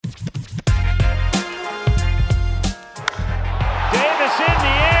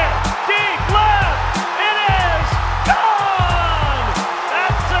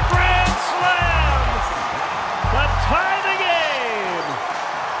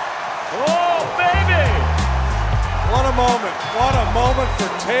What a moment. What a moment for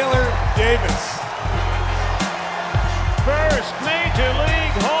Taylor Davis. First Major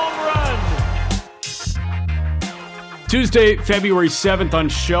League home run. Tuesday, February 7th on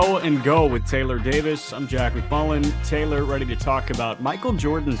Show and Go with Taylor Davis. I'm Jack McMullen. Taylor, ready to talk about Michael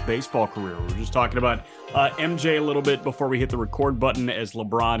Jordan's baseball career. We were just talking about MJ a little bit before we hit the record button, as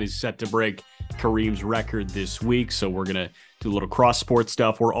LeBron is set to break Kareem's record this week. So we're going to do a little cross-sport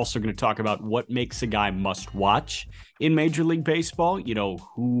stuff. We're also going to talk about what makes a guy must watch in Major League Baseball. You know,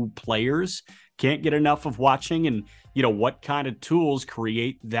 who players can't get enough of watching, and, you know, what kind of tools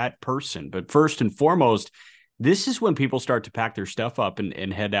create that person. But first and foremost, this is when people start to pack their stuff up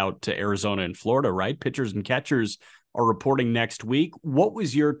and head out to Arizona and Florida, right? Pitchers and catchers are reporting next week. What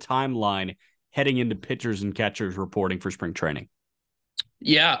was your timeline heading into pitchers and catchers reporting for spring training?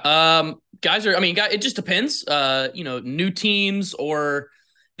 Yeah, guys, it just depends. New teams, or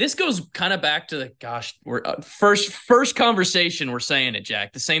this goes kind of back to the we're first conversation. We're saying it,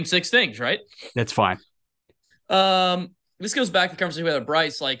 Jack. The same six things, right? That's fine. This goes back to the conversation we had with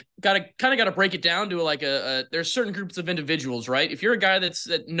Bryce. Like, got to break it down to there's certain groups of individuals, right? If you're a guy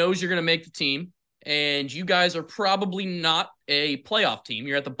that knows you're going to make the team, and you guys are probably not a playoff team,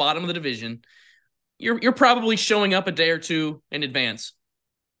 you're at the bottom of the division, you're probably showing up a day or two in advance.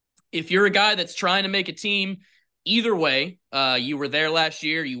 If you're a guy that's trying to make a team, either way, you were there last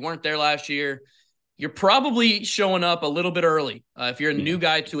year, you weren't there last year, you're probably showing up a little bit early. If you're a new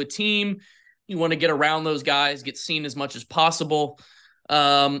guy to a team, you want to get around those guys, get seen as much as possible.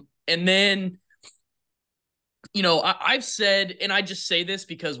 And then, I've said, and I just say this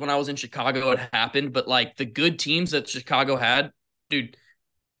because when I was in Chicago, it happened, but like the good teams that Chicago had, dude,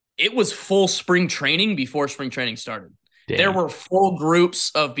 it was full spring training before spring training started. Damn. There were full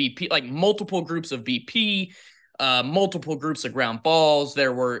groups of BP, like multiple groups of BP, multiple groups of ground balls.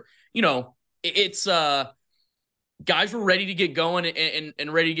 There were, guys were ready to get going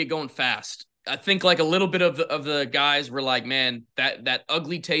and ready to get going fast. I think like a little bit of the guys were like, man, that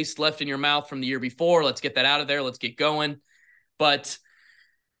ugly taste left in your mouth from the year before. Let's get that out of there. Let's get going. But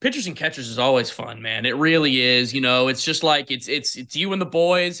pitchers and catchers is always fun, man. It really is. It's just like it's you and the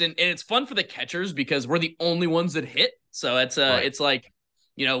boys, and it's fun for the catchers because we're the only ones that hit. So it's right. It's like,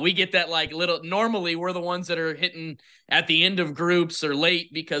 we get that like little, normally we're the ones that are hitting at the end of groups or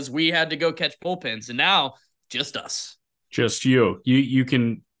late because we had to go catch bullpens, and now just us. Just you. You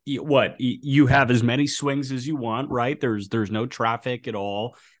can, you have as many swings as you want, right? There's no traffic at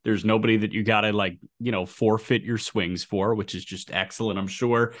all. There's nobody that you got to forfeit your swings for, which is just excellent. I'm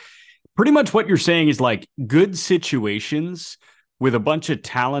sure pretty much what you're saying is like good situations with a bunch of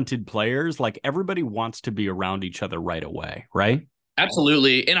talented players. Like everybody wants to be around each other right away, right?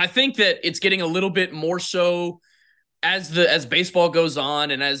 Absolutely. And I think that it's getting a little bit more so as baseball goes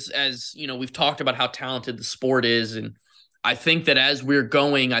on, and as we've talked about how talented the sport is. And I think that as we're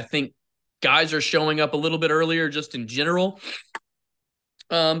going, I think guys are showing up a little bit earlier just in general,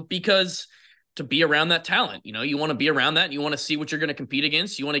 because to be around that talent, you want to be around that, and you want to see what you're going to compete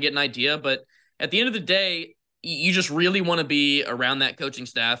against. You want to get an idea, but at the end of the day, you just really want to be around that coaching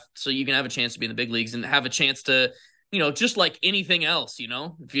staff so you can have a chance to be in the big leagues and have a chance to, just like anything else,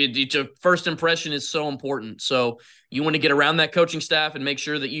 if your first impression is so important. So you want to get around that coaching staff and make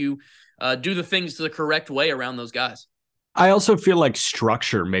sure that you do the things the correct way around those guys. I also feel like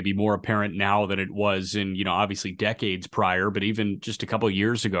structure may be more apparent now than it was in, obviously decades prior, but even just a couple of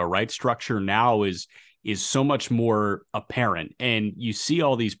years ago, right? Structure now is so much more apparent. And you see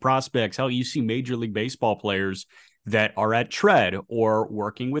all these prospects, hell, you see Major League Baseball players that are at Tread or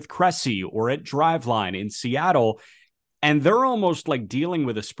working with Cressey or at Driveline in Seattle, and they're almost like dealing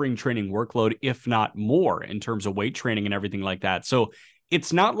with a spring training workload, if not more, in terms of weight training and everything like that. So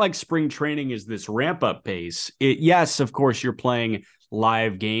it's not like spring training is this ramp up pace. Yes, of course, you're playing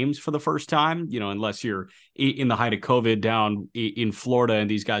live games for the first time, unless you're in the height of COVID down in Florida and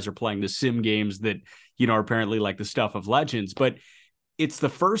these guys are playing the sim games that, are apparently like the stuff of legends. But it's the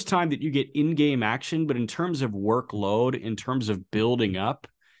first time that you get in-game action. But in terms of workload, in terms of building up,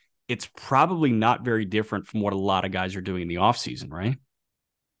 it's probably not very different from what a lot of guys are doing in the offseason, right?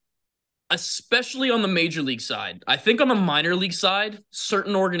 Especially on the major league side. I think on the minor league side,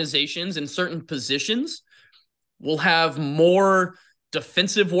 certain organizations and certain positions will have more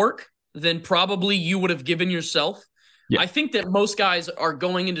defensive work than probably you would have given yourself. Yeah. I think that most guys are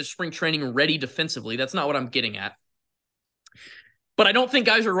going into spring training ready defensively. That's not what I'm getting at. But I don't think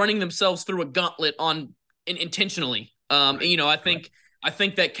guys are running themselves through a gauntlet intentionally. I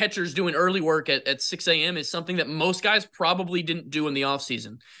think that catchers doing early work at 6 a.m. is something that most guys probably didn't do in the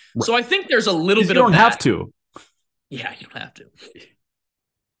offseason. Right. So I think there's a little bit of that. You don't have to. Yeah, you don't have to.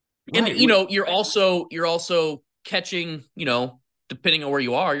 Right. And you're also catching, depending on where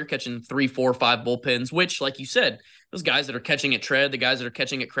you are, you're catching 3, 4, 5 bullpens, which, like you said, those guys that are catching at Tread, the guys that are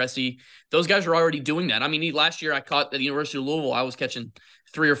catching at Cressey, those guys are already doing that. I mean, last year I caught at the University of Louisville, I was catching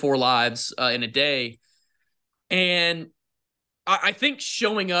 3 or 4 lives in a day. And I think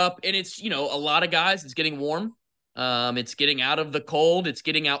showing up, and it's, a lot of guys, it's getting warm. It's getting out of the cold. It's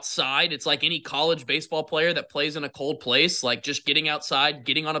getting outside. It's like any college baseball player that plays in a cold place, like just getting outside,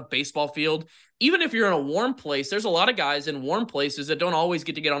 getting on a baseball field. Even if you're in a warm place, there's a lot of guys in warm places that don't always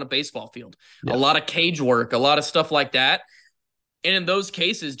get to get on a baseball field. Yeah. A lot of cage work, a lot of stuff like that. And in those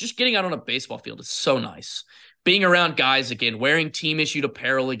cases, just getting out on a baseball field is so nice. Being around guys again, wearing team issued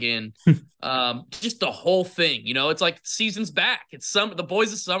apparel again, just the whole thing. It's like season's back. The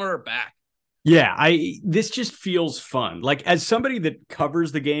boys of summer are back. Yeah, this just feels fun. Like, as somebody that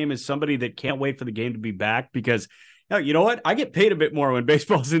covers the game, as somebody that can't wait for the game to be back, because you know what? I get paid a bit more when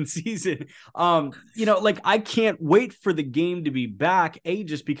baseball's in season. I can't wait for the game to be back,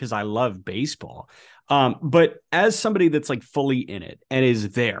 just because I love baseball. But as somebody that's like fully in it and is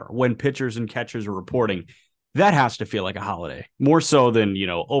there when pitchers and catchers are reporting, that has to feel like a holiday, more so than,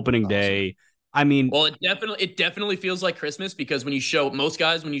 opening day. I mean, well, it definitely feels like Christmas, because when you show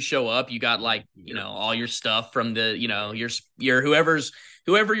up, you got like, all your stuff from the, your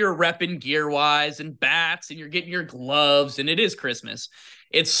whoever you're repping gear wise and bats, and you're getting your gloves, and it is Christmas.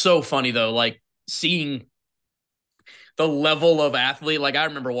 It's so funny though, like seeing the level of athlete. Like, I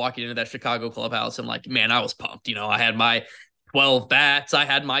remember walking into that Chicago clubhouse and like, man, I was pumped. I had my 12 bats, I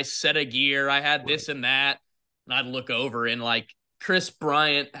had my set of gear, I had this and that, and I'd look over and like, Chris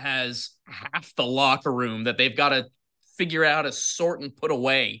Bryant has half the locker room that they've got to figure out how to sort and put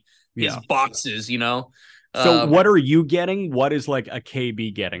away his boxes, So what are you getting? What is like a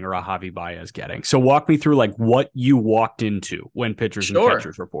KB getting or a Javi Baez getting? So walk me through like what you walked into when pitchers and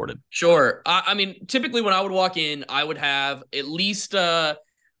catchers reported. Sure. I mean, typically when I would walk in, I would have at least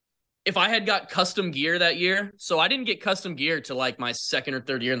if I had got custom gear that year. So I didn't get custom gear to like my second or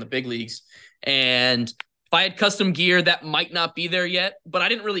third year in the big leagues. And if I had custom gear, that might not be there yet, but I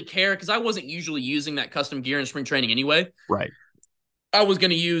didn't really care because I wasn't usually using that custom gear in spring training anyway. Right. I was going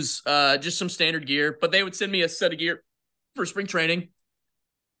to use just some standard gear, but they would send me a set of gear for spring training.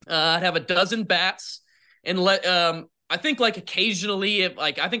 I'd have a dozen bats, and I think like occasionally,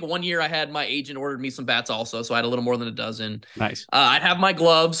 I think one year I had my agent ordered me some bats also, so I had a little more than a dozen. Nice. I'd have my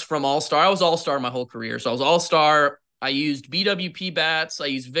gloves from All-Star. I was All-Star my whole career, so I was All-Star. I used BWP bats. I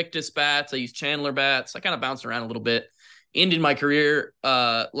used Victus bats. I used Chandler bats. I kind of bounced around a little bit. Ended my career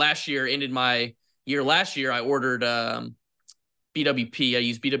last year. Ended my year last year. I ordered BWP. I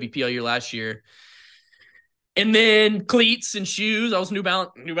used BWP all year last year. And then cleats and shoes. I was a New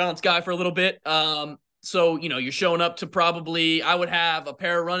Balance guy for a little bit. So, you're showing up to probably, I would have a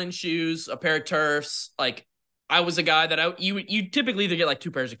pair of running shoes, a pair of turfs. Like, I was a guy that you typically either get like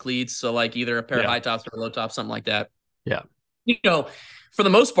 2 pairs of cleats. So like either a pair of high tops or low tops, something like that. Yeah. For the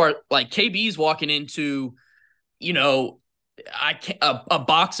most part, like KB's walking into, a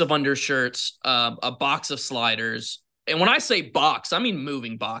box of undershirts, a box of sliders. And when I say box, I mean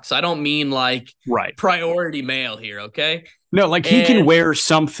moving box. I don't mean like priority mail here. Okay. No, like he can wear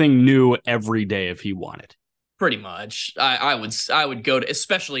something new every day if he wanted. Pretty much. I would go to,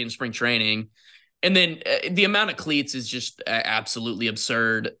 especially in spring training. And then the amount of cleats is just absolutely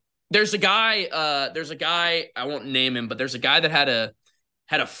absurd. There's a guy, I won't name him, but there's a guy that had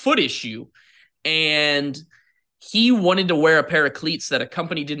a foot issue, and he wanted to wear a pair of cleats that a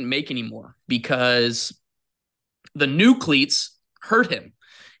company didn't make anymore because the new cleats hurt him.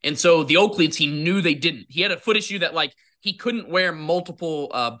 And so the old cleats, he knew they didn't. He had a foot issue that like he couldn't wear multiple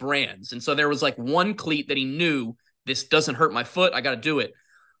brands. And so there was like one cleat that he knew, this doesn't hurt my foot, I got to do it.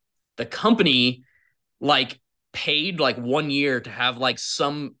 The company like paid like 1 year to have like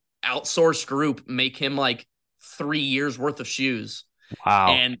some outsourced group make him like 3 years worth of shoes. Wow.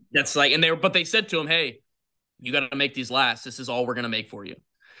 And that's like, but they said to him, hey, you got to make these last. This is all we're going to make for you.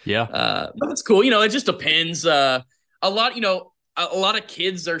 Yeah. But that's cool. It just depends. A lot of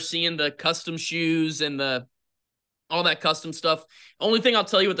kids are seeing the custom shoes and all that custom stuff. Only thing I'll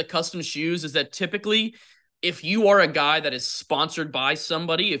tell you with the custom shoes is that typically if you are a guy that is sponsored by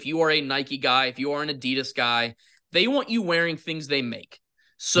somebody, if you are a Nike guy, if you are an Adidas guy, they want you wearing things they make.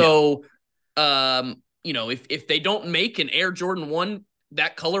 So, if they don't make an Air Jordan 1,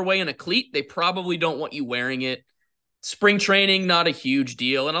 that colorway in a cleat, they probably don't want you wearing it. Spring training, not a huge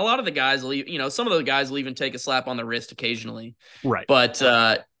deal. And a lot of the guys will, some of the guys will even take a slap on the wrist occasionally. Right. But,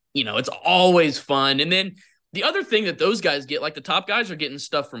 it's always fun. And then The other thing that those guys get, like the top guys are getting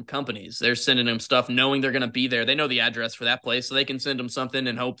stuff from companies. They're sending them stuff knowing they're going to be there. They know the address for that place, so they can send them something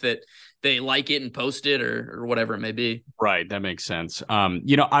and hope that they like it and post it or whatever it may be. Right. That makes sense.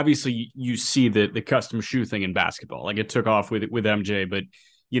 Obviously you see the custom shoe thing in basketball. Like it took off with MJ, but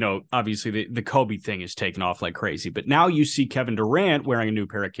obviously the Kobe thing is taken off like crazy. But now you see Kevin Durant wearing a new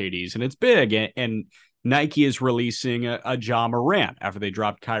pair of KDs, and it's big. And Nike is releasing a Ja Morant after they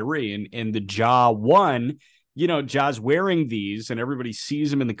dropped Kyrie, and the Ja 1, Ja's wearing these and everybody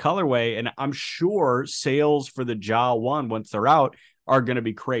sees him in the colorway. And I'm sure sales for the Ja 1, once they're out, are going to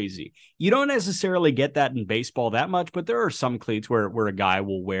be crazy. You don't necessarily get that in baseball that much, but there are some cleats where a guy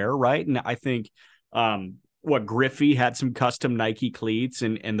will wear, right? And I think Griffey had some custom Nike cleats,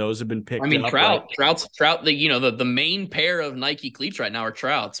 and those have been picked up. Trout's the main pair of Nike cleats right now are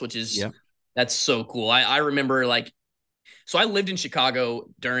Trout's, which is that's so cool. I remember so I lived in Chicago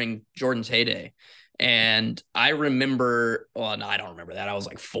during Jordan's heyday. And I remember, well, no, I don't remember that. I was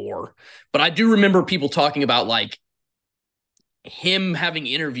like 4, but I do remember people talking about him having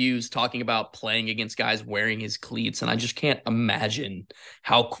interviews talking about playing against guys wearing his cleats. And I just can't imagine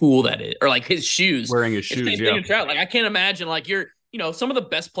how cool that is. Or his shoes. Wearing his shoes, yeah. I can't imagine some of the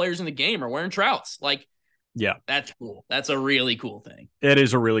best players in the game are wearing Trouts. Yeah, that's cool. That's a really cool thing. It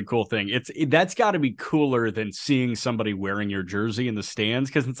is a really cool thing. That's got to be cooler than seeing somebody wearing your jersey in the stands,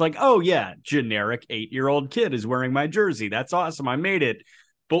 because it's like, oh yeah, generic 8-year-old kid is wearing my jersey. That's awesome. I made it.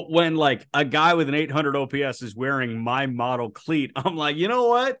 But when a guy with an 800 OPS is wearing my model cleat, I'm like, you know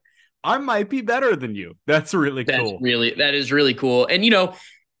what? I might be better than you. That's really cool. That is really cool. And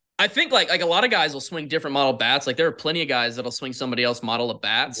I think like a lot of guys will swing different model bats. There are plenty of guys that'll swing somebody else model of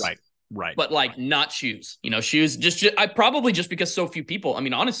bats. Right. But not shoes, shoes, just probably just because so few people,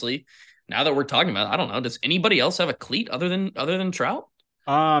 honestly, now that we're talking about it, I don't know. Does anybody else have a cleat other than Trout?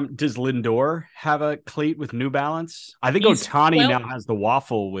 Does Lindor have a cleat with New Balance? I think Ohtani now has the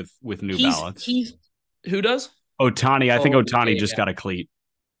waffle with New Balance. Who does? Ohtani. I think Ohtani just got a cleat.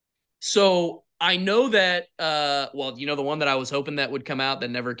 So I know that, the one that I was hoping that would come out that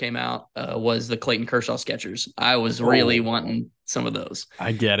never came out was the Clayton Kershaw Skechers. I was really wanting some of those.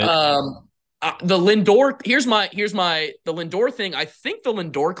 I get it. The Lindor, here's the Lindor thing. I think the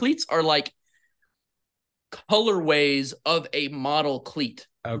Lindor cleats are colorways of a model cleat.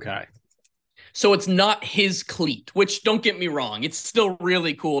 Okay. So it's not his cleat, which, don't get me wrong, it's still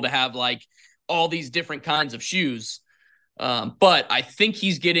really cool to have all these different kinds of shoes. But I think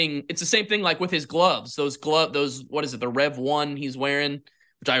he's getting, it's the same thing with his gloves, what is it? The Rev 1 he's wearing,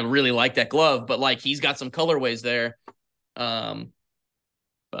 which I really like that glove, but he's got some colorways there.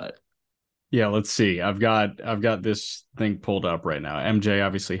 But yeah, let's see. I've got this thing pulled up right now. MJ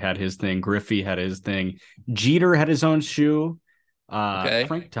obviously had his thing. Griffey had his thing. Jeter had his own shoe. Okay.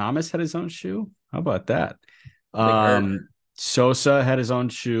 Frank Thomas had his own shoe. How about that? Sosa had his own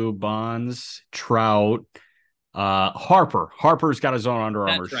shoe. Bonds, Trout, Harper's got his own Under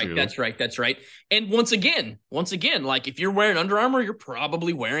Armour shoe. That's right. And once again, if you're wearing Under Armour, you're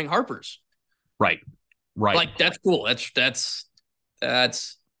probably wearing Harper's. Right. That's cool. That's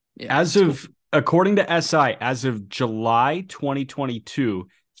yeah. According to SI, as of July 2022,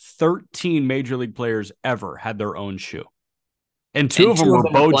 13 Major League players ever had their own shoe. And two of them were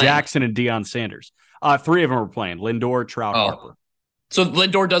Bo Jackson and Deion Sanders. 3 of them were playing. Lindor, Trout, Harper. So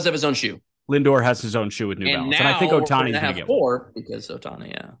Lindor does have his own shoe. Lindor has his own shoe with New Balance. And I think Ohtani's going to get 4 because Ohtani,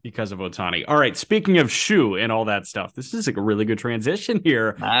 yeah. Because of Ohtani. All right, speaking of shoe and all that stuff, this is a really good transition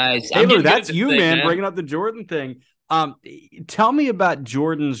here. Nice. Taylor, that's you, man, bringing up the Jordan thing. Tell me about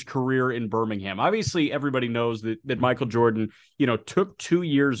Jordan's career in Birmingham. Obviously, everybody knows that Michael Jordan, took 2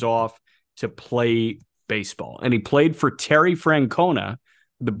 years off to play baseball. And he played for Terry Francona,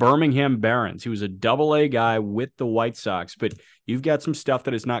 the Birmingham Barons. He was a double-A guy with the White Sox. But you've got some stuff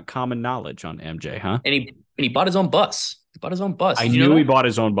that is not common knowledge on MJ, huh? And he bought his own bus. I knew he bought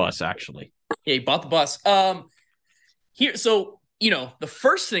his own bus, actually. Yeah, he bought the bus. The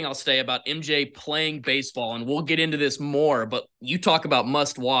first thing I'll say about MJ playing baseball, and we'll get into this more, but you talk about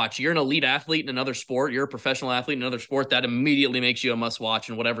must watch. You're an elite athlete in another sport. You're a professional athlete in another sport. That immediately makes you a must watch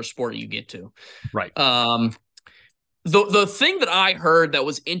in whatever sport you get to. Right. The thing that I heard that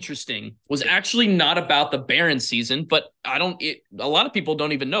was interesting was actually not about the Barons season, but a lot of people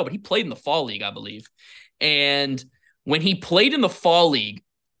don't even know, but he played in the Fall League, I believe. And when he played in the Fall League,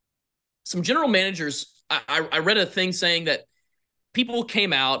 some general managers, I read a thing saying that people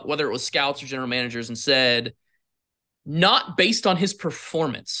came out, whether it was scouts or general managers, and said, not based on his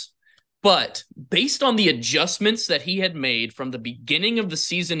performance, but based on the adjustments that he had made from the beginning of the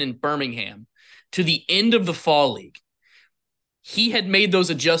season in Birmingham to the end of the Fall League, he had made those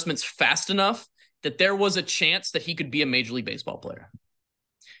adjustments fast enough that there was a chance that he could be a Major League Baseball player.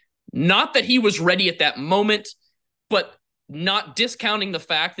 Not that he was ready at that moment, but not discounting the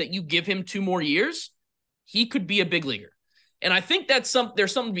fact that you give him 2 more years, he could be a big leaguer. And I think there's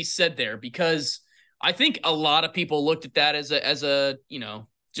something to be said there, because I think a lot of people looked at that as a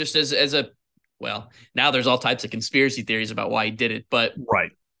well, now there's all types of conspiracy theories about why he did it, but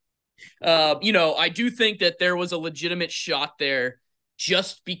right. I do think that there was a legitimate shot there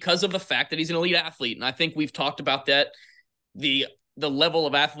just because of the fact that he's an elite athlete. And I think we've talked about that. The level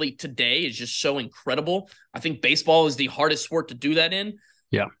of athlete today is just so incredible. I think baseball is the hardest sport to do that in.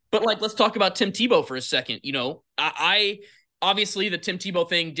 Yeah. But let's talk about Tim Tebow for a second. I obviously the Tim Tebow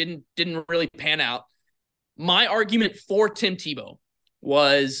thing didn't really pan out. My argument for Tim Tebow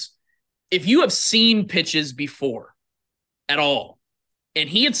was, if you have seen pitches before at all, and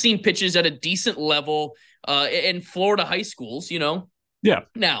he had seen pitches at a decent level in Florida high schools, Yeah.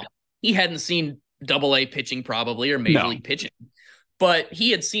 Now, he hadn't seen AA pitching probably, or Major League pitching, but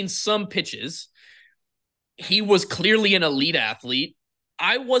he had seen some pitches. He was clearly an elite athlete.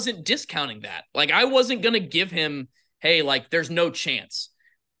 I wasn't discounting that. I wasn't going to give him, hey, there's no chance.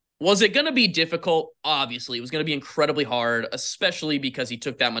 Was it going to be difficult? Obviously, it was going to be incredibly hard, especially because he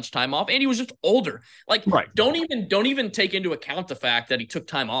took that much time off and he was just older. Right. Don't even take into account the fact that he took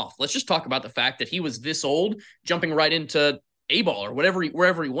time off. Let's just talk about the fact that he was this old, jumping right into A-ball or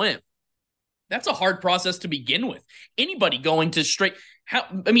wherever he went. That's a hard process to begin with. Anybody going to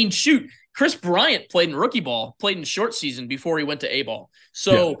Chris Bryant played in rookie ball, played in short season before he went to A-ball.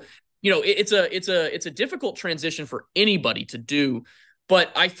 So, it's a difficult transition for anybody to do.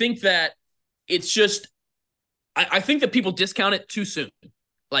 But I think that it's just, I think that people discount it too soon.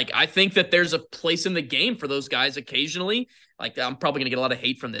 I think that there's a place in the game for those guys occasionally. I'm probably going to get a lot of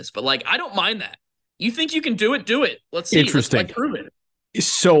hate from this, but I don't mind that. You think you can do it? Do it. Let's see. Interesting. Let's prove it.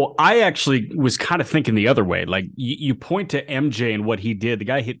 So I actually was kind of thinking the other way. You point to MJ and what he did. The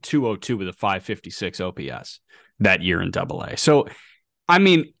guy hit 202 with a 556 OPS that year in AA. So,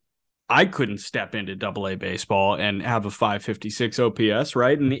 I couldn't step into AA baseball and have a 556 OPS,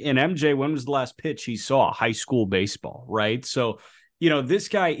 right? And MJ, when was the last pitch he saw? High school baseball, right? So, this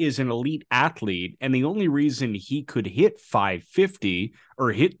guy is an elite athlete, and the only reason he could hit 550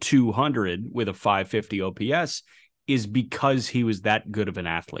 or hit 200 with a 550 OPS is because he was that good of an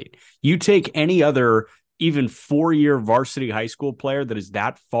athlete. You take any other even 4-year varsity high school player that is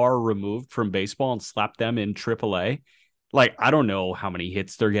that far removed from baseball and slap them in AAA, I don't know how many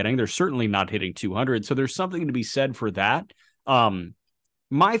hits they're getting. They're certainly not hitting 200. So there's something to be said for that.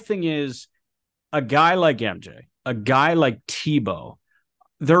 My thing is, a guy like MJ, a guy like Tebow,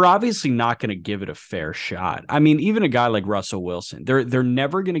 they're obviously not going to give it a fair shot. Even a guy like Russell Wilson, they're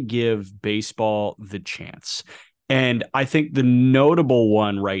never going to give baseball the chance. And I think the notable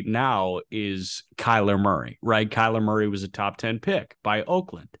one right now is Kyler Murray, right? Kyler Murray was a top 10 pick by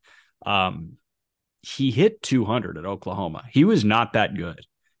Oakland. He hit 200 at Oklahoma. He was not that good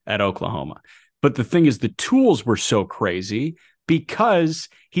at Oklahoma. But the thing is, the tools were so crazy because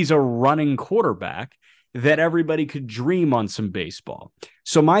he's a running quarterback that everybody could dream on some baseball.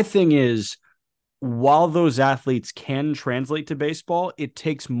 So my thing is, while those athletes can translate to baseball, it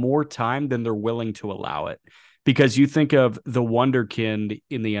takes more time than they're willing to allow it. Because you think of the wonderkind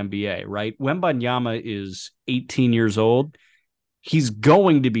in the NBA, right? Wembanyama is 18 years old. He's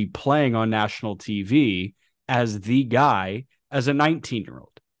going to be playing on national TV as the guy as a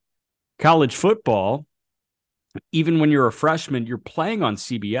 19-year-old. College football, even when you're a freshman, you're playing on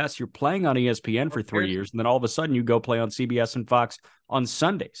CBS, you're playing on ESPN for 3 years, and then all of a sudden you go play on CBS and Fox on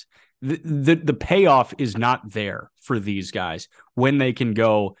Sundays. The payoff is not there for these guys when they can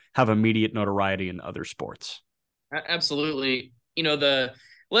go have immediate notoriety in other sports. Absolutely. I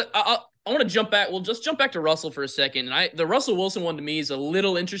want to jump back. We'll just jump back to Russell for a second. And the Russell Wilson one to me is a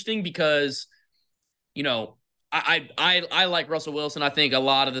little interesting because, I like Russell Wilson. I think a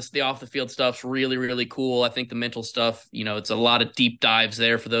lot of the off the field stuff's really, really cool. I think the mental stuff, it's a lot of deep dives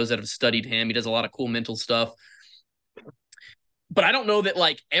there for those that have studied him. He does a lot of cool mental stuff. But I don't know that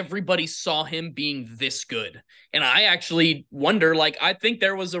everybody saw him being this good. And I actually wonder, I think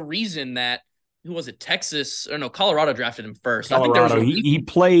there was a reason that, who was it? Texas or no, Colorado drafted him first. Colorado. I think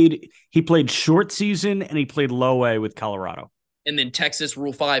he played short season and he played low A with Colorado. And then Texas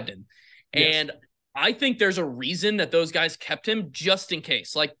Rule 5'd him. Yes. And I think there's a reason that those guys kept him just in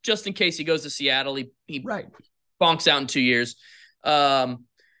case. Just in case he goes to Seattle, he bonks out in 2 years. Now,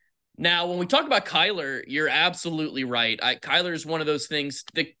 when we talk about Kyler, you're absolutely right. Kyler is one of those things.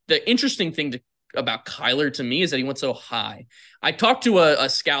 The interesting thing about Kyler to me is that he went so high. I talked to a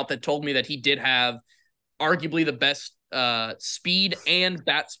scout that told me that he did have arguably the best speed and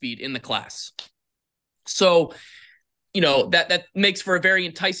bat speed in the class. So, that makes for a very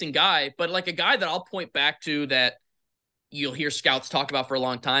enticing guy. But like a guy that I'll point back to that you'll hear scouts talk about for a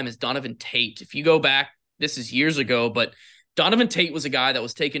long time is Donovan Tate. If you go back, this is years ago, but Donovan Tate was a guy that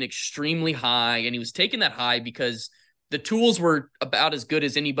was taken extremely high, and he was taken that high because the tools were about as good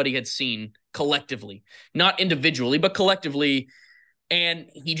as anybody had seen collectively, not individually, but collectively. And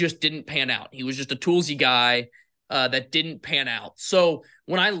he just didn't pan out. He was just a toolsy guy that didn't pan out. So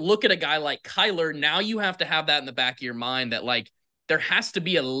when I look at a guy like Kyler, now you have to have that in the back of your mind that like there has to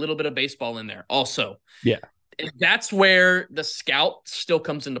be a little bit of baseball in there also. Yeah. And that's where the scout still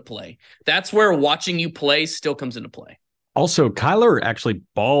comes into play. That's where watching you play still comes into play. Also, Kyler actually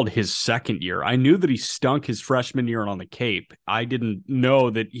balled his second year. I knew that he stunk his freshman year on the Cape. I didn't know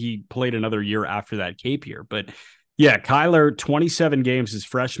that he played another year after that Cape year. But yeah, Kyler, 27 games his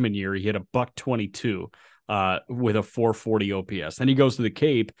freshman year. He hit a $122 with a 440 OPS. Then he goes to the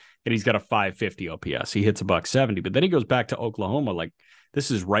Cape and he's got a 550 OPS. He hits a $170. But then he goes back to Oklahoma. Like,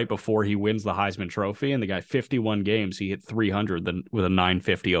 this is right before he wins the Heisman Trophy, and the guy 51 games, he hit 300 with a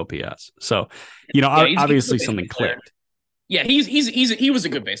 950 OPS. So, obviously something clicked. Yeah, he was a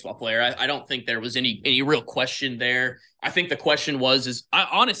good baseball player. I don't think there was any real question there. I think the question was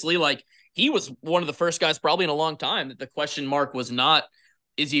honestly, like, he was one of the first guys probably in a long time that the question mark was not,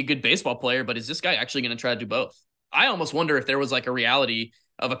 is he a good baseball player, but is this guy actually going to try to do both? I almost wonder if there was like a reality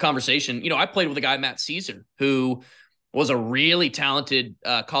of a conversation. I played with a guy, Matt Caesar, who was a really talented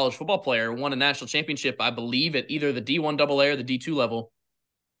college football player, won a national championship, I believe, at either the D1 AA or the D2 level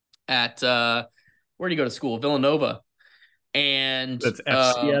at where did he go to school? Villanova. And that's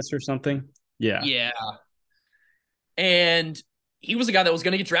FCS or something. Yeah. Yeah. And he was a guy that was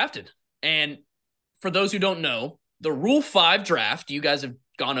going to get drafted. And for those who don't know, the Rule 5 draft, you guys have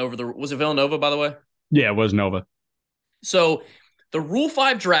gone over was it Villanova, by the way? Yeah, it was Nova. So the Rule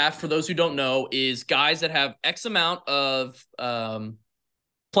 5 draft, for those who don't know, is guys that have X amount of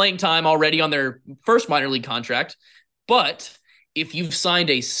playing time already on their first minor league contract. But if you've signed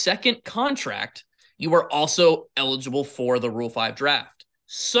a second contract, you are also eligible for the Rule 5 draft.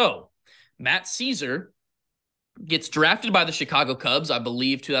 So Matt Caesar gets drafted by the Chicago Cubs, I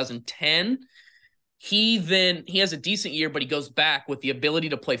believe, 2010. He has a decent year, but he goes back with the ability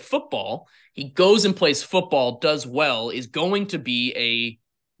to play football. He goes and plays football, does well, is going to be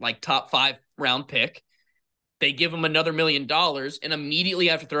a top 5 round pick. They give him another $1 million and immediately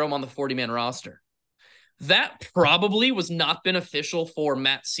have to throw him on the 40-man roster. That probably was not beneficial for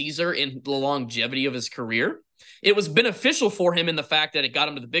Matt Caesar in the longevity of his career. It was beneficial for him in the fact that it got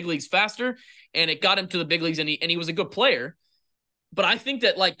him to the big leagues faster, and it got him to the big leagues, and he was a good player. But I think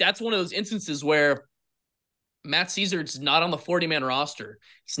that that's one of those instances where Matt Caesar is not on the 40-man roster.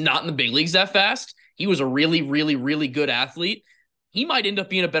 He's not in the big leagues that fast. He was a really, really, really good athlete. He might end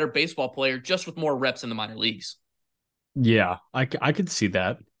up being a better baseball player just with more reps in the minor leagues. Yeah, I could see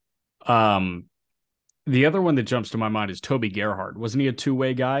that. The other one that jumps to my mind is Toby Gerhart. Wasn't he a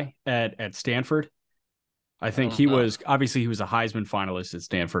two-way guy at Stanford? I think he was. Obviously, he was a Heisman finalist at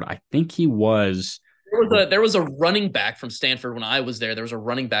Stanford. I think he was. There was a running back from Stanford when I was there. There was a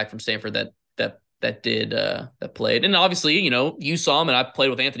running back from Stanford that played, and obviously, you saw him. And I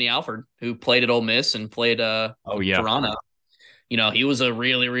played with Anthony Alford, who played at Ole Miss and played Toronto. He was a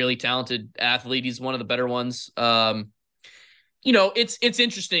really, really talented athlete. He's one of the better ones. It's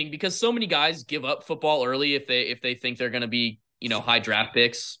interesting because so many guys give up football early if they think they're going to be, high draft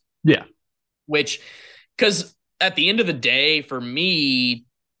picks. Yeah. Because at the end of the day, for me,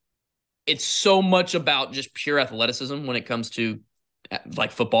 it's so much about just pure athleticism when it comes to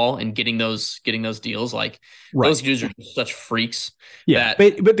like football and getting those deals. Like those dudes are such freaks. Yeah.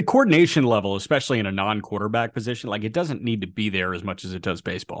 But the coordination level, especially in a non-quarterback position, like it doesn't need to be there as much as it does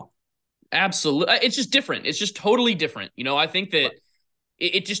baseball. Absolutely. It's just different. It's just totally different. I think that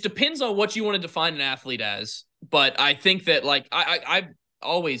it just depends on what you want to define an athlete as. But I think that I've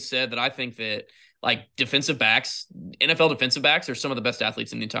always said that I think that defensive backs, NFL defensive backs are some of the best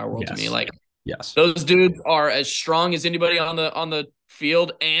athletes in the entire world to me. Yes, those dudes are as strong as anybody on the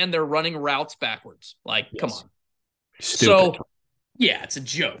field, and they're running routes backwards. Come on. Stupid. So yeah, it's a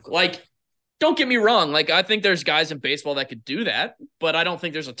joke. Don't get me wrong. I think there's guys in baseball that could do that, but I don't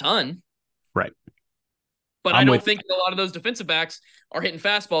think there's a ton. Right. But I don't think a lot of those defensive backs are hitting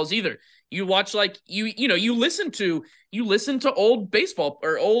fastballs either. You watch you listen to old baseball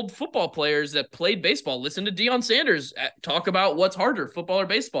or old football players that played baseball. Listen to Deion Sanders talk about what's harder, football or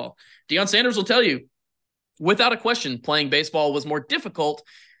baseball. Deion Sanders will tell you, without a question, playing baseball was more difficult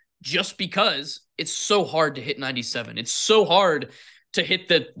just because it's so hard to hit 97. It's so hard to hit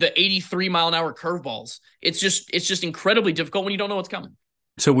the 83 mile an hour curveballs. It's just incredibly difficult when you don't know what's coming.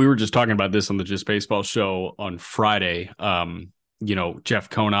 So we were just talking about this on the Just Baseball show on Friday. Jeff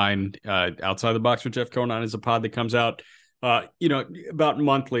Conine, Outside the Box with Jeff Conine is a pod that comes out, about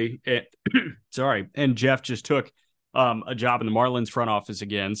monthly. Sorry. And Jeff just took a job in the Marlins front office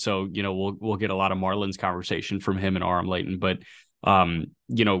again. So, we'll get a lot of Marlins conversation from him and Aram Leighton. But,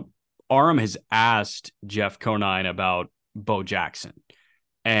 Aram has asked Jeff Conine about Bo Jackson.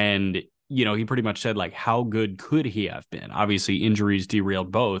 And, he pretty much said, like, how good could he have been? Obviously, injuries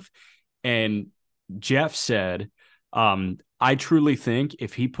derailed both. And Jeff said, I truly think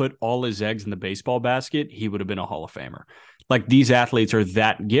if he put all his eggs in the baseball basket, he would have been a Hall of Famer. Like, these athletes are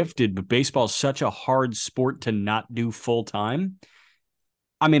that gifted, but baseball is such a hard sport to not do full time.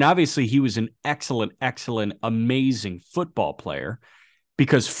 I mean, obviously, he was an excellent, amazing football player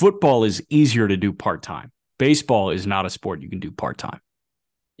because football is easier to do part time. Baseball is not a sport you can do part time.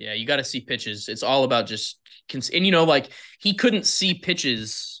 Yeah, you got to see pitches. It's all about just – and, he couldn't see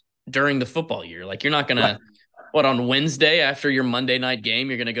pitches during the football year. Like, you're not going to – on Wednesday after your Monday night game,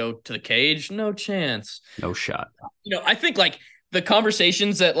 you're going to go to the cage? No chance. No shot. I think, like, the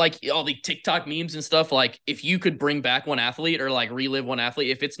conversations that, like, all the TikTok memes and stuff, like, if you could bring back one athlete or, like, relive one athlete,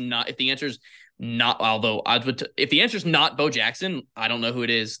 if the answer's not – although if the answer's not Bo Jackson, I don't know who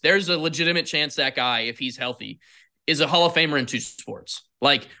it is. There's a legitimate chance that guy, if he's healthy, is a Hall of Famer in two sports.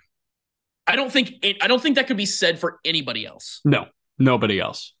 Like, I don't think that could be said for anybody else. No, nobody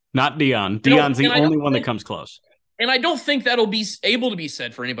else. Not Deion. Deion's the only one that comes close. And I don't think that'll be able to be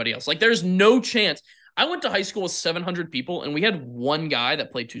said for anybody else. Like, there's no chance. I went to high school with 700 people, and we had one guy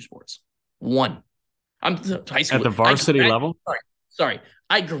that played two sports. One. I'm high school at the varsity level. Sorry.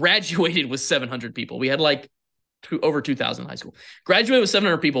 I graduated with 700 people. We had like over 2,000 in high school. Graduated with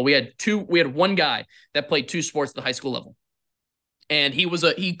 700 people. We had one guy that played two sports at the high school level. And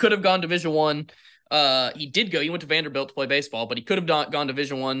he could have gone Division I. He did go. He went to Vanderbilt to play baseball, but he could have gone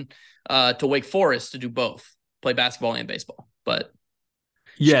Division I to Wake Forest to do both, play basketball and baseball. But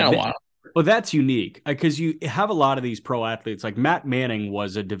yeah, well, that's unique because you have a lot of these pro athletes. Like Matt Manning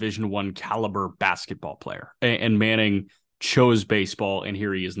was a Division I caliber basketball player, and Manning chose baseball, and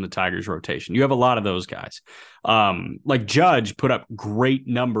here he is in the Tigers rotation. You have a lot of those guys. Like Judge put up great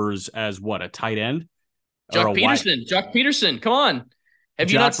numbers as a tight end. Jock Peterson, come on. Have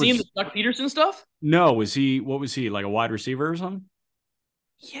you not seen the Jock Peterson stuff? No, what was he, like a wide receiver or something?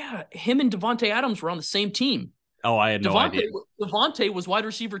 Yeah, him and Devontae Adams were on the same team. Oh, I had no idea. Devontae was wide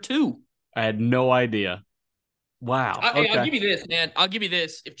receiver too. I had no idea. Wow. Okay. I'll give you this, man. I'll give you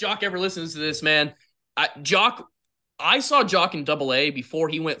this. If Jock ever listens to this, man, I saw Jock in AA before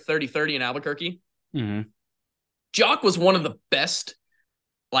he went 30-30 in Albuquerque. Mm-hmm. Jock was one of the best,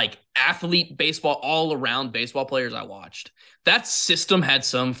 like, athlete baseball, all-around baseball players I watched. That system had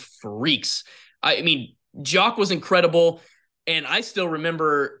some freaks. I mean, Jock was incredible, and I still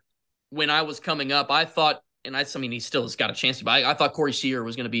remember when I was coming up, I thought, he still has got a chance to, but I thought Corey Seager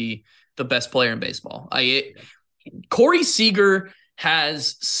was going to be the best player in baseball. Corey Seager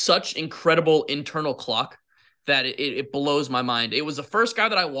has such incredible internal clock that it blows my mind. It was the first guy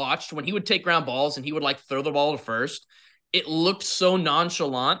that I watched when he would take ground balls and he would, like, throw the ball to first. It looked so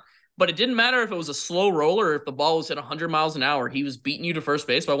nonchalant, but it didn't matter if it was a slow roller or if the ball was at 100 miles an hour. He was beating you to first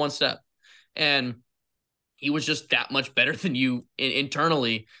base by one step. And he was just that much better than you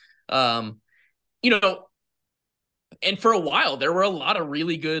internally. And for a while, there were a lot of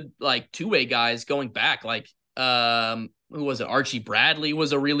really good, like, two-way guys going back. Like, who was it? Archie Bradley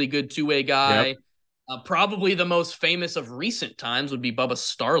was a really good two-way guy. Yep. Probably the most famous of recent times would be Bubba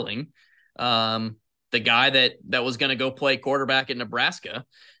Starling. The guy that was going to go play quarterback in Nebraska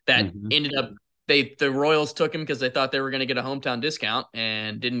that ended up, the Royals took him because they thought they were going to get a hometown discount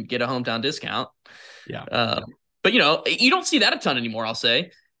and didn't get a hometown discount. Yeah. But, you don't see that a ton anymore, I'll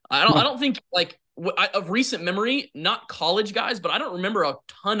say. I don't think, like, of recent memory, not college guys, but I don't remember a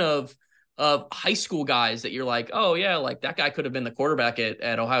ton of high school guys that you're like, oh, yeah, like that guy could have been the quarterback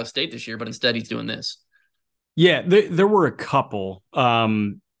at Ohio State this year, but instead he's doing this. Yeah, there were a couple.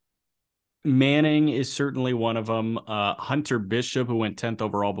 Manning is certainly one of them. Hunter Bishop, who went 10th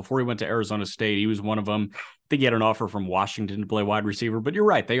overall before he went to Arizona State, he was one of them. I think he had an offer from Washington to play wide receiver, but you're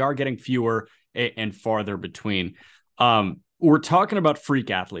right. They are getting fewer and farther between. We're talking about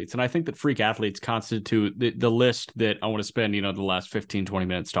freak athletes, and I think that freak athletes constitute the list that I want to spend, the last 15, 20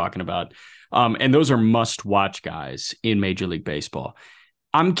 minutes talking about. And those are must-watch guys in Major League Baseball.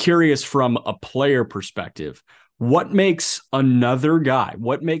 I'm curious from a player perspective, what makes another guy,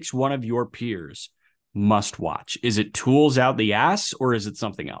 what makes one of your peers must watch? Is it tools out the ass or is it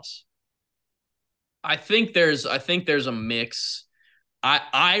something else? I think there's a mix.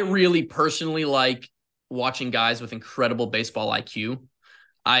 I really personally like watching guys with incredible baseball IQ.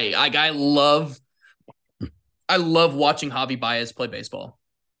 I love watching Javi Baez play baseball.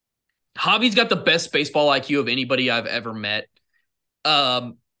 Javi's got the best baseball IQ of anybody I've ever met.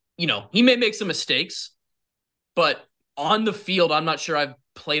 He may make some mistakes, but on the field, I'm not sure I've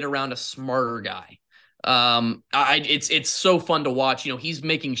played around a smarter guy. It's so fun to watch. He's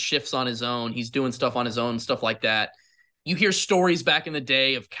making shifts on his own. He's doing stuff on his own, stuff like that. You hear stories back in the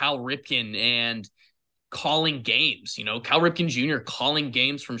day of Cal Ripken and calling games, Cal Ripken Jr. calling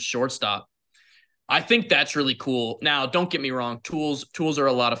games from shortstop. I think that's really cool. Now, don't get me wrong. Tools are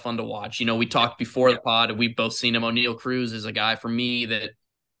a lot of fun to watch. We talked before the pod, and we've both seen him. O'Neal Cruz is a guy for me that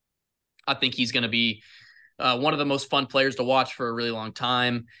I think he's going to be one of the most fun players to watch for a really long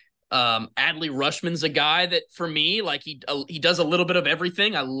time. Adley Rushman's a guy that for me, like he does a little bit of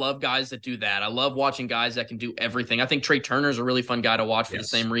everything. I love guys that do that. I love watching guys that can do everything. I think Trey Turner's a really fun guy to watch for the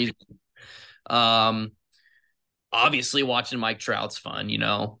same reason. Obviously watching Mike Trout's fun,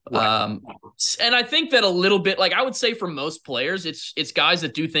 Right. And I think that a little bit, like I would say for most players, it's guys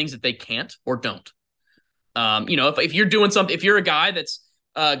that do things that they can't or don't. If you're doing something, if you're a guy that's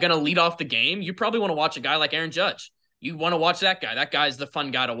going to lead off the game, you probably want to watch a guy like Aaron Judge. You want to watch that guy. That guy's the fun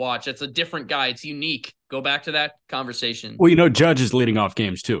guy to watch. It's a different guy. It's unique. Go back to that conversation. Well, Judge is leading off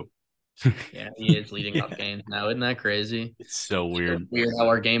games too. Yeah, he is leading off games now. Isn't that crazy? It's so weird. Weird how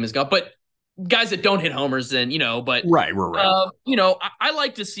our game has gone. But guys that don't hit homers, then, but right. I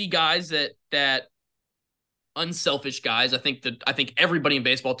like to see guys that unselfish guys. I think everybody in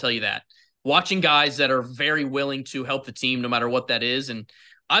baseball tell you that. Watching guys that are very willing to help the team no matter what that is. And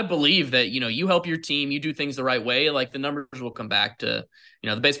I believe that, you help your team, you do things the right way, like the numbers will come back to,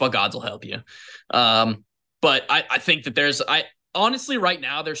 the baseball gods will help you. But I think that honestly right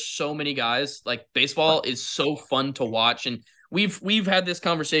now, there's so many guys, like baseball is so fun to watch. And we've had this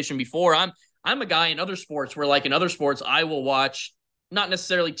conversation before. I'm a guy in other sports where, like in other sports, I will watch not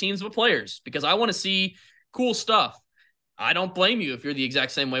necessarily teams, but players because I want to see cool stuff. I don't blame you if you're the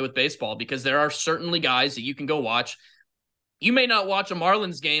exact same way with baseball because there are certainly guys that you can go watch. You may not watch a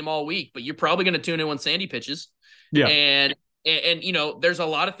Marlins game all week, but you're probably going to tune in when Sandy pitches. Yeah. And there's a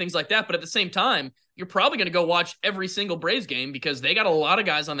lot of things like that. But at the same time, you're probably going to go watch every single Braves game because they got a lot of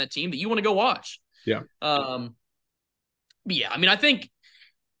guys on that team that you want to go watch. Yeah. But yeah, I mean, I think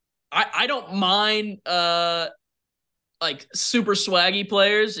I don't mind like super swaggy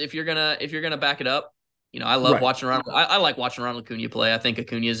players if you're gonna back it up. I love watching Ronald. I like watching Ronald Acuna play. I think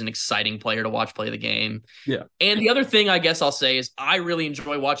Acuna is an exciting player to watch play the game. Yeah. And the other thing I guess I'll say is I really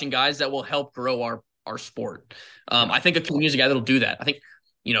enjoy watching guys that will help grow our sport. I think Acuna is a guy that'll do that. I think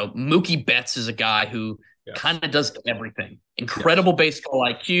Mookie Betts is a guy who kind of does everything. Incredible baseball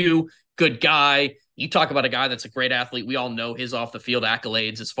IQ, good guy. You talk about a guy that's a great athlete. We all know his off the field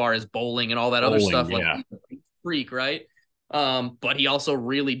accolades as far as bowling and all that other stuff. Yeah. Like freak, right? But he also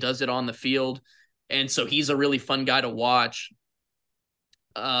really does it on the field. And so he's a really fun guy to watch.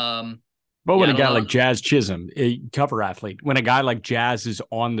 But when a guy like Jazz Chisholm, a cover athlete, when a guy like Jazz is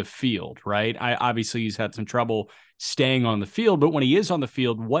on the field, right? Obviously he's had some trouble staying on the field, but when he is on the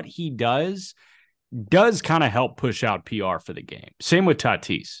field, what he does kind of help push out PR for the game. Same with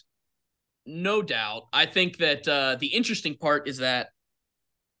Tatis. No doubt. I think that the interesting part is that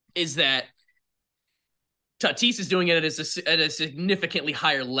Tatis is doing it at a significantly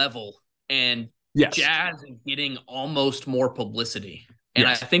higher level, and Jazz is getting almost more publicity. And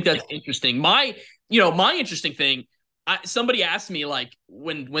I think that's interesting. My interesting thing, somebody asked me like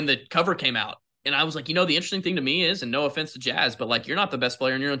when the cover came out, and I was like, the interesting thing to me is, and no offense to Jazz, but like you're not the best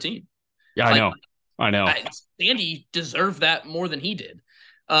player on your own team. Yeah, like, I know. Sandy deserved that more than he did.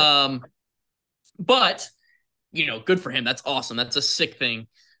 But, good for him. That's awesome. That's a sick thing.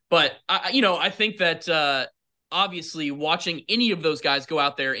 But, I think that obviously watching any of those guys go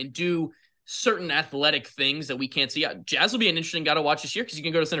out there and do certain athletic things that we can't see. Jazz will be an interesting guy to watch this year because you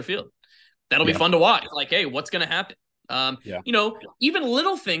can go to center field. That'll be fun to watch. Like, hey, what's going to happen? Even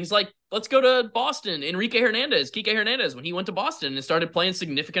little things like let's go to Boston. Kike Hernandez, when he went to Boston and started playing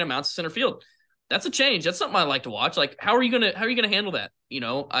significant amounts of center field. That's a change. That's something I like to watch. Like, how are you gonna handle that?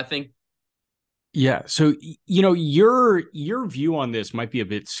 I think. Yeah. So, your view on this might be a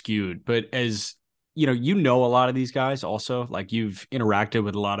bit skewed, but as a lot of these guys also, like you've interacted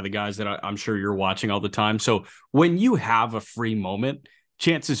with a lot of the guys that I'm sure you're watching all the time. So when you have a free moment,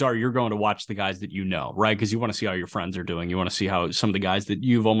 chances are you're going to watch the guys that right? Because you want to see how your friends are doing. You want to see how some of the guys that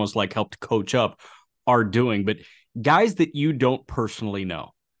you've almost like helped coach up are doing. But guys that you don't personally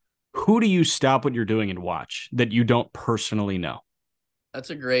know, who do you stop what you're doing and watch that you don't personally know? That's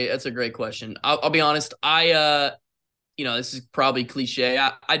a great question. I'll be honest. This is probably cliche.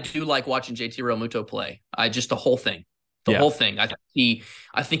 I do like watching JT Realmuto play. The whole thing. The whole thing. I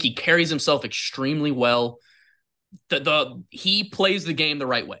think he carries himself extremely well. He plays the game the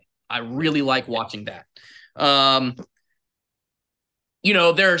right way. I really like watching that.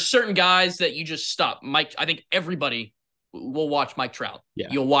 There are certain guys that you just stop. Mike, I think everybody will watch Mike Trout. Yeah.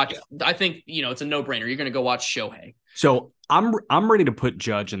 You'll watch. I think, it's a no-brainer. You're going to go watch Shohei. So I'm ready to put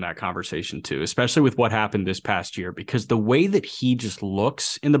Judge in that conversation too, especially with what happened this past year, because the way that he just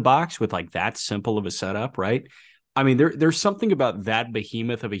looks in the box with like that simple of a setup, right? I mean, there's something about that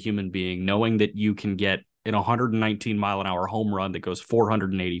behemoth of a human being knowing that you can get an 119 mile an hour home run that goes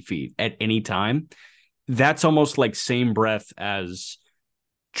 480 feet at any time. That's almost like same breath as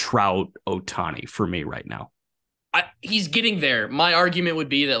Trout Ohtani for me right now. He's getting there. My argument would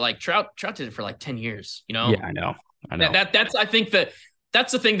be that like Trout did it for like 10 years, Yeah, I know. I think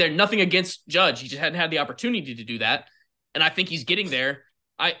that's the thing there. Nothing against Judge. He just hadn't had the opportunity to do that. And I think he's getting there.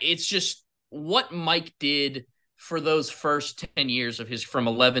 It's just what Mike did for those first 10 years of his, from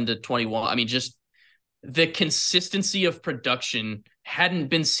 11 to 21. I mean, just the consistency of production hadn't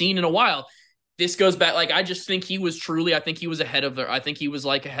been seen in a while. This goes back. Like, I just think he was truly, I think he was ahead of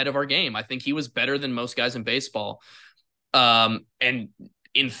our game. I think he was better than most guys in baseball. And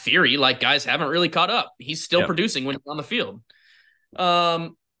in theory, like, guys haven't really caught up. He's still producing when he's on the field.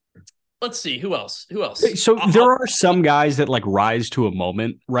 Let's see. Who else? So there are some guys that like rise to a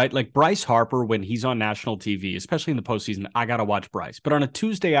moment, right? Like Bryce Harper, when he's on national TV, especially in the postseason, I got to watch Bryce. But on a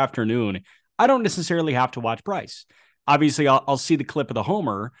Tuesday afternoon, I don't necessarily have to watch Bryce. Obviously, I'll see the clip of the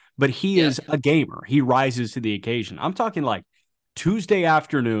homer, but he is a gamer. He rises to the occasion. I'm talking like Tuesday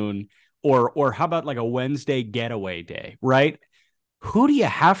afternoon or how about like a Wednesday getaway day, right? Who do you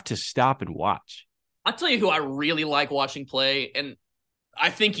have to stop and watch? I'll tell you who I really like watching play, and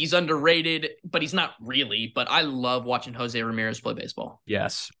I think he's underrated, but he's not really. But I love watching Jose Ramirez play baseball.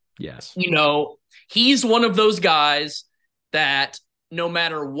 Yes. He's one of those guys that no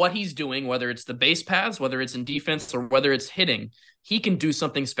matter what he's doing, whether it's the base paths, whether it's in defense, or whether it's hitting, he can do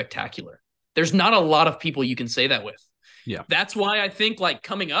something spectacular. There's not a lot of people you can say that with. Yeah. That's why I think, like,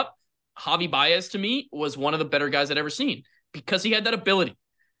 coming up, Javi Baez to me was one of the better guys I'd ever seen because he had that ability.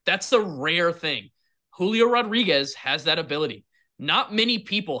 That's a rare thing. Julio Rodriguez has that ability. Not many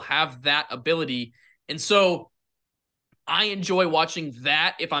people have that ability. And so I enjoy watching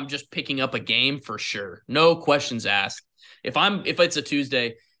that if I'm just picking up a game, for sure. No questions asked. If it's a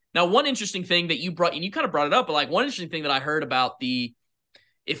Tuesday. Now, one interesting thing that you brought, and you kind of brought it up, but like one interesting thing that I heard about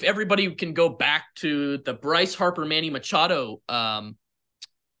if everybody can go back to the Bryce Harper, Manny Machado,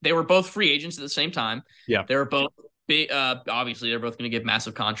 they were both free agents at the same time. Yeah. They were both big, obviously they're both going to give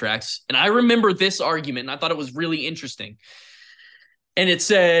massive contracts. And I remember this argument, and I thought it was really interesting. And it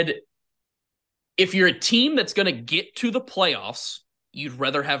said, if you're a team that's going to get to the playoffs, you'd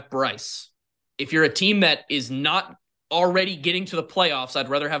rather have Bryce. If you're a team that is not already getting to the playoffs, I'd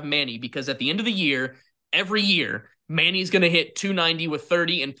rather have Manny, because at the end of the year, every year, Manny's going to hit 290 with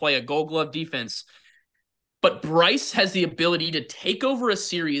 30 and play a Gold Glove defense. But Bryce has the ability to take over a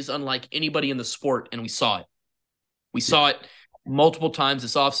series unlike anybody in the sport, and we saw it. We saw it multiple times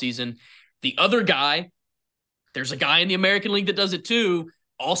this offseason. The other guy, there's a guy in the American League that does it too,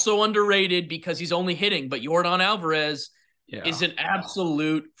 also underrated because he's only hitting, but Yordan Alvarez is an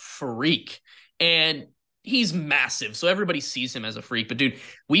absolute freak. And he's massive, so everybody sees him as a freak. But dude,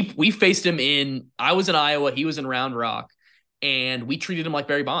 we faced him I was in Iowa, he was in Round Rock, and we treated him like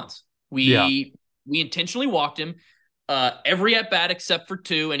Barry Bonds. We intentionally walked him every at bat except for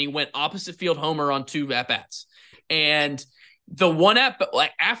 2, and he went opposite field homer on 2 at bats. And the one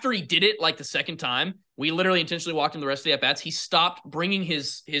after he did it, like the second time, we literally intentionally walked him the rest of the at bats. He stopped bringing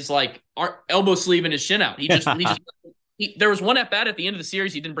his like elbow sleeve and his shin out. There was one at bat at the end of the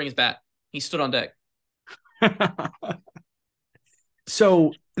series. He didn't bring his bat. He stood on deck.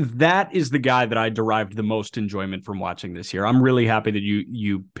 So that is the guy that I derived the most enjoyment from watching this year. I'm really happy that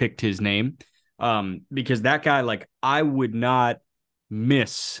you picked his name, because that guy, like, I would not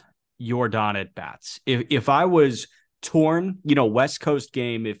miss Yordan at bats. If I was torn, West Coast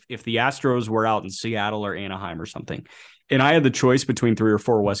game, if the Astros were out in Seattle or Anaheim or something, and I had the choice between 3 or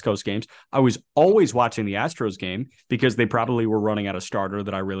 4 West Coast games, I was always watching the Astros game because they probably were running out of starter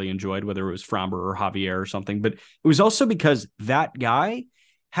that I really enjoyed, whether it was Framber or Javier or something. But it was also because that guy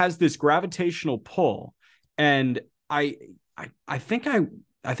has this gravitational pull. And I think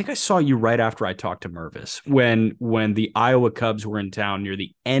I saw you right after I talked to Mervis when the Iowa Cubs were in town near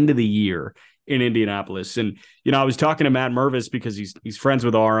the end of the year in Indianapolis. And, I was talking to Matt Mervis because he's friends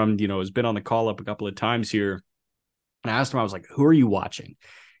with Aram, has been on the call up a couple of times here. And I asked him, I was like, who are you watching?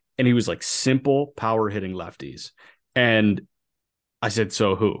 And he was like, simple power hitting lefties. And I said,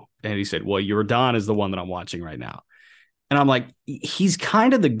 so who? And he said, well, Yordan is the one that I'm watching right now. And I'm like, he's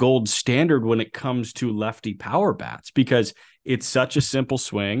kind of the gold standard when it comes to lefty power bats because it's such a simple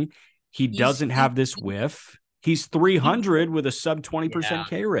swing. He doesn't have this whiff. He's 300 with a sub 20%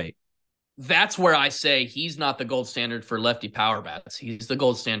 K rate. That's where I say he's not the gold standard for lefty power bats. He's the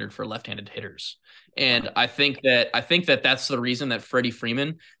gold standard for left-handed hitters. And I think that that's the reason that Freddie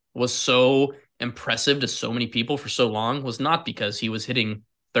Freeman was so impressive to so many people for so long was not because he was hitting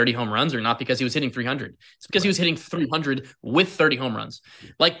 30 home runs or not because he was hitting 300. It's because he was hitting 300 with 30 home runs.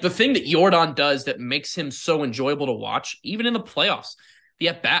 Like the thing that Yordan does that makes him so enjoyable to watch, even in the playoffs, the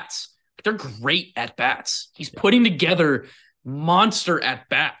at-bats, they're great at-bats. He's putting together monster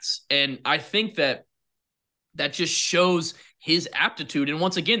at-bats. And I think that just shows his aptitude. And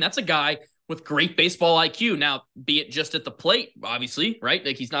once again, that's a guy with great baseball IQ. Now, be it just at the plate, obviously, right?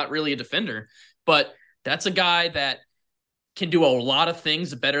 Like he's not really a defender, but that's a guy that can do a lot of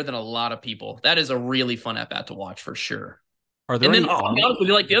things better than a lot of people. That is a really fun at-bat to watch for sure. Are there I'll be honest with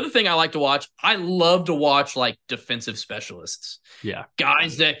you, like the other thing I like to watch, I love to watch like defensive specialists. Yeah.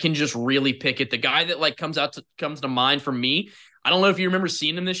 Guys that can just really pick it. The guy that like comes to mind for me, I don't know if you remember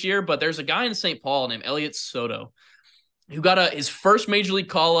seeing him this year, but there's a guy in St. Paul named Elliot Soto who got his first major league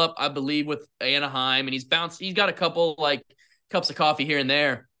call up, I believe, with Anaheim, and he's got a couple like cups of coffee here and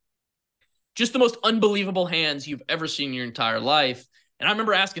there. Just the most unbelievable hands you've ever seen in your entire life. And I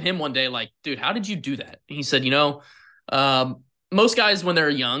remember asking him one day, like, dude, how did you do that? And he said, most guys when they're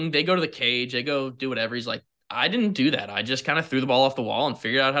young, they go to the cage, they go do whatever. He's like, I didn't do that. I just kind of threw the ball off the wall and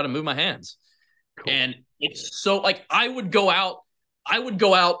figured out how to move my hands. Cool. And it's so like I would go out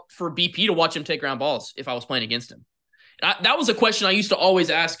for BP to watch him take ground balls if I was playing against him. That was a question I used to always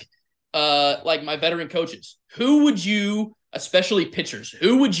ask like my veteran coaches. Who would you, especially pitchers,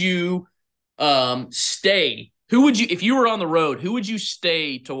 who would you stay? Who would you, if you were on the road, who would you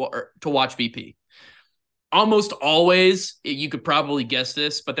stay to watch BP? Almost always, you could probably guess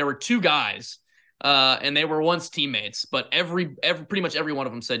this, but there were two guys, and they were once teammates, but pretty much every one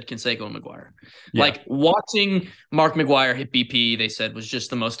of them said Canseco and McGuire. Yeah. Like watching Mark McGuire hit BP, they said was just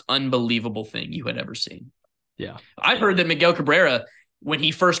the most unbelievable thing you had ever seen. Yeah. I heard that Miguel Cabrera, when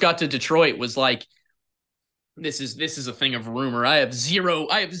he first got to Detroit, was like, this is a thing of rumor. I have zero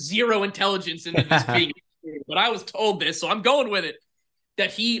intelligence into this being, but I was told this, so I'm going with it.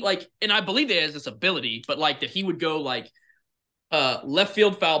 That he like, and I believe he has this ability, but like that he would go like left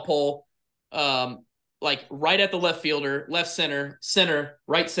field foul pole, like right at the left fielder, left center,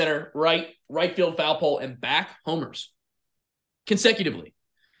 right field foul pole, and back homers consecutively,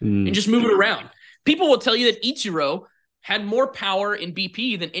 and just move it around. People will tell you that Ichiro had more power in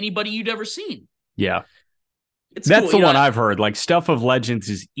BP than anybody you'd ever seen. Yeah. That's cool. The one I've heard. Like Stuff of Legends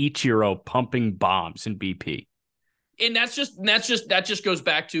is Ichiro pumping bombs in BP. And that just goes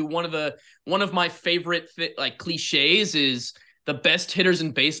back to one of my favorite like cliches is the best hitters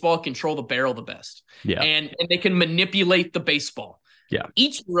in baseball control the barrel the best. Yeah. And they can manipulate the baseball. Yeah.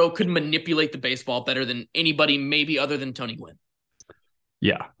 Ichiro could manipulate the baseball better than anybody, maybe other than Tony Gwynn.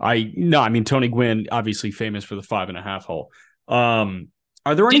 Yeah. Tony Gwynn, obviously famous for the 5.5 hole.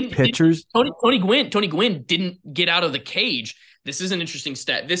 Are there any pitchers? Tony Gwynn didn't get out of the cage. This is an interesting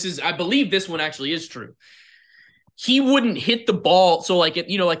stat. I believe this one actually is true. He wouldn't hit the ball. So like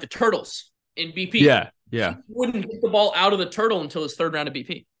the turtles in BP. Yeah. He wouldn't hit the ball out of the turtle until his third round of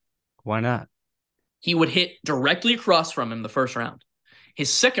BP. Why not? He would hit directly across from him the first round.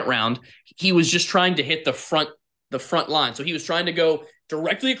 His second round, he was just trying to hit the front line. So he was trying to go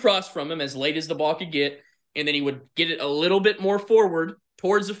directly across from him as late as the ball could get. And then he would get it a little bit more forward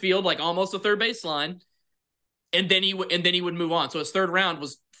towards the field, like almost the third baseline. And then he would move on. So his third round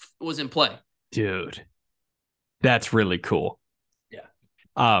was in play. Dude. That's really cool.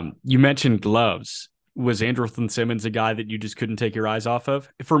 Yeah. You mentioned gloves. Was Andrelton Simmons a guy that you just couldn't take your eyes off of?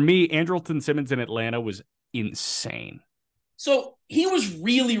 For me, Andrelton Simmons in Atlanta was insane. So he was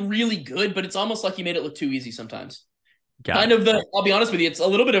really, really good, but it's almost like he made it look too easy sometimes. I'll be honest with you, it's a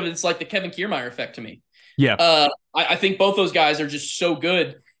little bit of it's like the Kevin Kiermaier effect to me. Yeah. I think both those guys are just so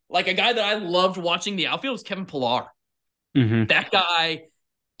good. Like a guy that I loved watching the outfield was Kevin Pillar. Mm-hmm. That guy,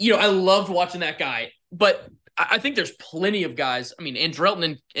 I loved watching that guy, but I think there's plenty of guys. I mean,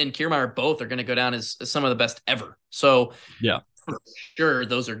 Andrelton and Kiermaier both are going to go down as some of the best ever. So yeah, for sure,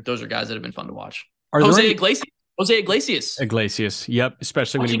 those are guys that have been fun to watch. Jose Iglesias. Yep.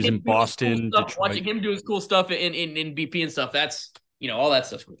 Especially when he was in Boston, Detroit. Watching him do his cool stuff in BP and stuff. That's, all that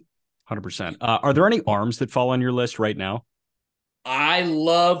stuff's cool. 100%. Are there any arms that fall on your list right now? I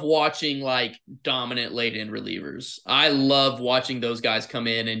love watching like dominant late end relievers. I love watching those guys come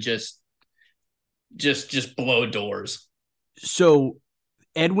in and just blow doors. So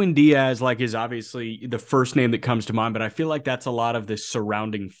Edwin Diaz is obviously the first name that comes to mind, but I feel like that's a lot of the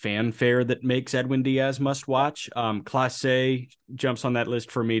surrounding fanfare that makes Edwin Diaz must watch. Class A jumps on that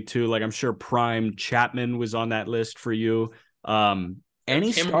list for me too. I'm sure Prime Chapman was on that list for you.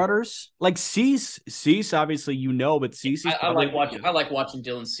 Any starters like Cease? Obviously, but Cease. I like watching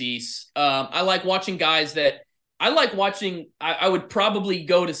Dylan Cease. I like watching guys that I like watching. I would probably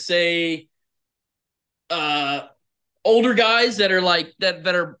go to say, older guys that are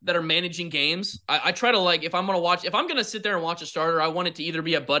that are managing games. I try to if I'm gonna sit there and watch a starter, I want it to either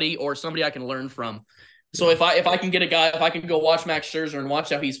be a buddy or somebody I can learn from. So if I can get a guy, if I can go watch Max Scherzer and watch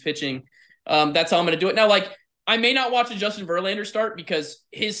how he's pitching, that's how I'm gonna do it. Now, I may not watch a Justin Verlander start because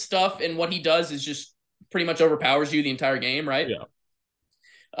his stuff and what he does is just pretty much overpowers you the entire game, right? Yeah.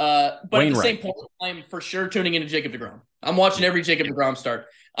 But at the same point, I'm for sure tuning into Jacob deGrom. I'm watching every Jacob deGrom start.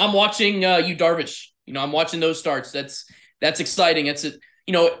 I'm watching Yu Darvish. I'm watching those starts. That's exciting.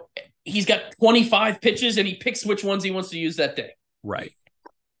 He's got 25 pitches and he picks which ones he wants to use that day. Right.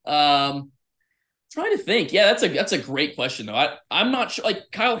 Trying to think. Yeah, that's a great question though. I'm not sure.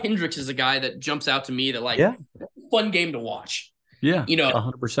 Kyle Hendricks is a guy that jumps out to me that fun game to watch. Yeah.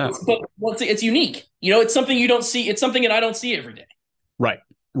 100%. But it's unique. It's something you don't see. It's something that I don't see every day. Right.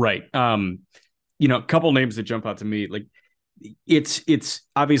 A couple names that jump out to me, it's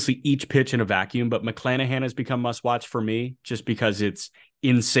obviously each pitch in a vacuum, but McClanahan has become must watch for me just because it's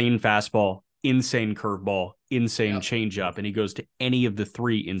insane fastball, insane curveball, insane changeup, and he goes to any of the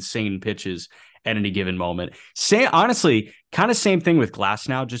three insane pitches at any given moment. Honestly, kind of same thing with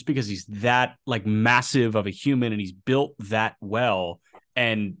Glasnow, just because he's that massive of a human and he's built that well.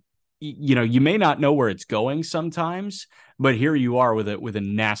 And you may not know where it's going sometimes, but here you are with a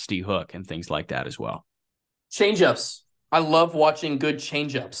nasty hook and things like that as well. Changeups. I love watching good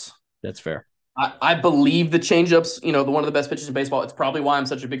changeups. That's fair. I believe the changeups, one of the best pitches in baseball. It's probably why I'm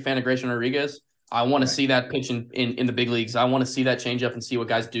such a big fan of Grayson Rodriguez. I want to see that pitch in the big leagues. I want to see that changeup and see what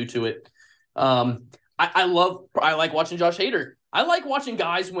guys do to it. I like watching Josh Hader. I like watching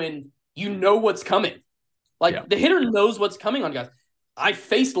guys when you know what's coming. The hitter knows what's coming on guys. I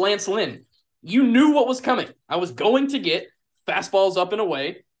faced Lance Lynn. You knew what was coming. I was going to get fastballs up and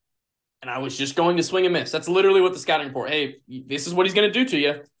away, and I was just going to swing and miss. That's literally what the scouting report. Hey, this is what he's going to do to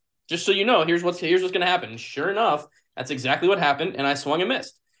you. Just so you know, here's what's going to happen. And sure enough, that's exactly what happened, and I swung and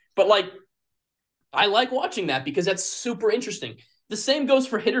missed. But I like watching that because that's super interesting. The same goes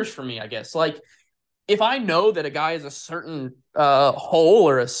for hitters for me, I guess. If I know that a guy is a certain hole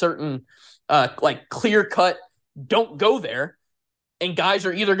or a certain clear cut, don't go there, and guys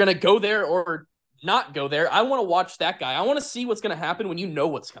are either going to go there or not go there, I want to watch that guy. I want to see what's going to happen when you know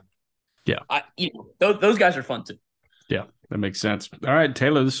what's coming. Yeah. Those guys are fun too. Yeah, that makes sense. All right,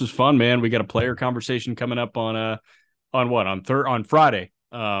 Taylor, this was fun, man. We got a player conversation coming up on Friday.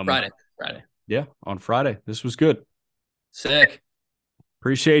 Friday. Yeah, on Friday. This was good. Sick.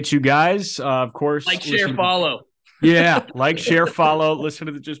 Appreciate you guys. Of course. Share, follow. Yeah, share, follow. Listen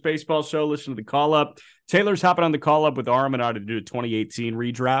to the Just Baseball Show. Listen to the Call Up. Taylor's hopping on the Call Up with Arm and I to do a 2018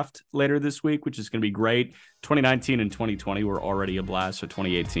 redraft later this week, which is going to be great. 2019 and 2020 were already a blast, so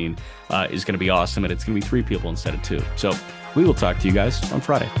 2018 is going to be awesome, and it's going to be 3 people instead of 2. So we will talk to you guys on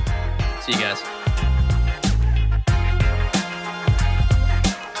Friday. See you guys.